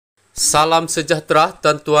Salam sejahtera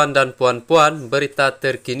tuan-tuan dan puan-puan, berita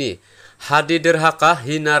terkini. Hadi derhaka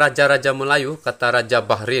hina raja-raja Melayu, kata Raja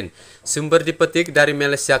Bahrain. Sumber dipetik dari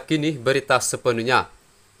Malaysia Kini, berita sepenuhnya.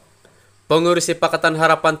 Pengurusi Pakatan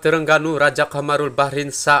Harapan Terengganu Raja Kamarul Bahrain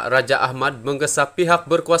Sa Raja Ahmad menggesa pihak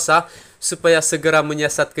berkuasa supaya segera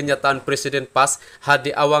menyiasat kenyataan Presiden PAS Hadi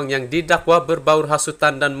Awang yang didakwa berbaur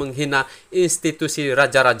hasutan dan menghina institusi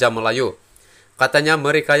Raja-Raja Melayu. Katanya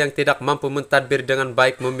mereka yang tidak mampu mentadbir dengan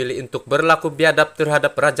baik memilih untuk berlaku biadab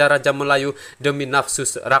terhadap Raja-Raja Melayu demi nafsu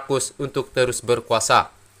rakus untuk terus berkuasa.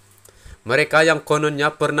 Mereka yang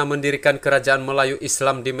kononnya pernah mendirikan kerajaan Melayu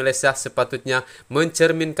Islam di Malaysia sepatutnya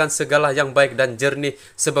mencerminkan segala yang baik dan jernih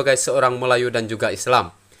sebagai seorang Melayu dan juga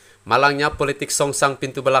Islam. Malangnya politik songsang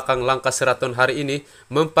pintu belakang langkah seraton hari ini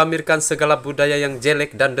mempamerkan segala budaya yang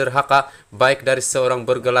jelek dan derhaka baik dari seorang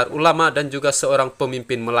bergelar ulama dan juga seorang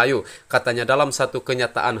pemimpin Melayu, katanya dalam satu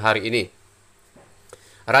kenyataan hari ini.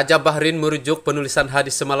 Raja Bahrain merujuk penulisan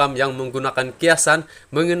Hadi semalam yang menggunakan kiasan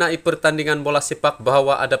mengenai pertandingan bola sepak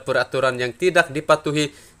bahwa ada peraturan yang tidak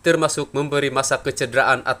dipatuhi termasuk memberi masa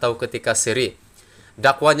kecederaan atau ketika seri.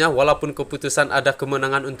 Dakwanya, walaupun keputusan ada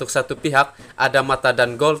kemenangan untuk satu pihak, ada mata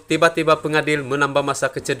dan gol, tiba-tiba pengadil menambah masa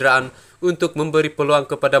kecederaan untuk memberi peluang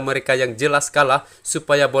kepada mereka yang jelas kalah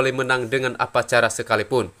supaya boleh menang dengan apa cara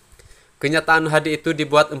sekalipun. Kenyataan Hadi itu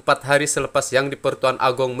dibuat 4 hari selepas yang di-Pertuan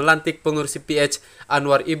Agong melantik pengurusi PH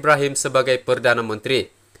Anwar Ibrahim sebagai Perdana Menteri.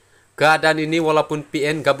 Keadaan ini walaupun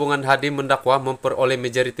PN gabungan Hadi mendakwa memperoleh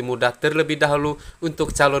majoriti mudah terlebih dahulu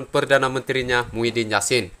untuk calon Perdana Menterinya Muhyiddin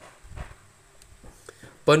Yassin.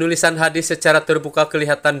 Penulisan Hadi secara terbuka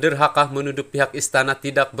kelihatan derhaka menuduh pihak istana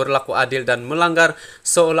tidak berlaku adil dan melanggar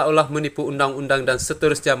seolah-olah menipu undang-undang dan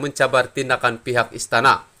seterusnya mencabar tindakan pihak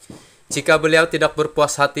istana. Jika beliau tidak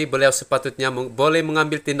berpuas hati, beliau sepatutnya boleh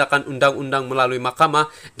mengambil tindakan undang-undang melalui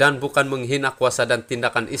mahkamah dan bukan menghina kuasa dan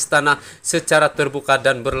tindakan istana secara terbuka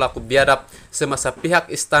dan berlaku biadab semasa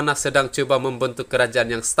pihak istana sedang coba membentuk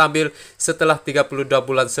kerajaan yang stabil setelah 32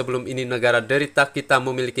 bulan sebelum ini negara derita kita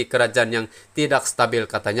memiliki kerajaan yang tidak stabil,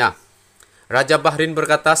 katanya. Raja Bahrain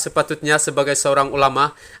berkata sepatutnya sebagai seorang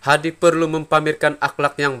ulama, Hadi perlu mempamerkan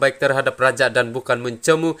akhlak yang baik terhadap raja dan bukan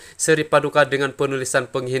mencemu seri paduka dengan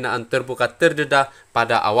penulisan penghinaan terbuka terdedah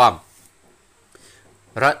pada awam.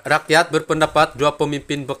 Rakyat berpendapat dua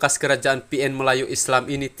pemimpin bekas kerajaan PN Melayu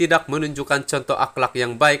Islam ini tidak menunjukkan contoh akhlak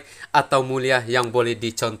yang baik atau mulia yang boleh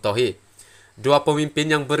dicontohi. Dua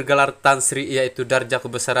pemimpin yang bergelar Tan Sri yaitu darjah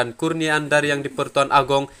kebesaran kurniaan dari yang di-Pertuan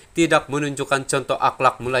Agong tidak menunjukkan contoh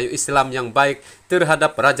akhlak Melayu Islam yang baik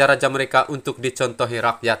terhadap raja-raja mereka untuk dicontohi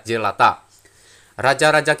rakyat jelata.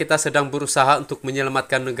 Raja-raja kita sedang berusaha untuk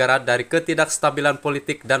menyelamatkan negara dari ketidakstabilan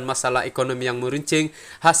politik dan masalah ekonomi yang meruncing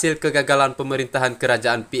hasil kegagalan pemerintahan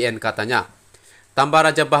kerajaan PN, katanya. Tambah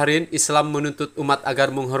Raja Bahrain, Islam menuntut umat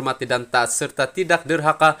agar menghormati dan taat serta tidak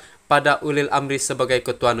derhaka pada ulil amri sebagai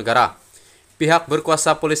ketua negara. Pihak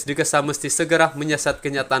berkuasa Polis digesa mesti segera menyiasat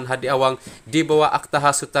kenyataan Hadi Awang di bawah akta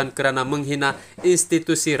hasutan kerana menghina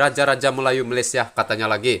institusi Raja-Raja Melayu Malaysia, katanya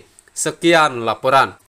lagi. Sekian laporan.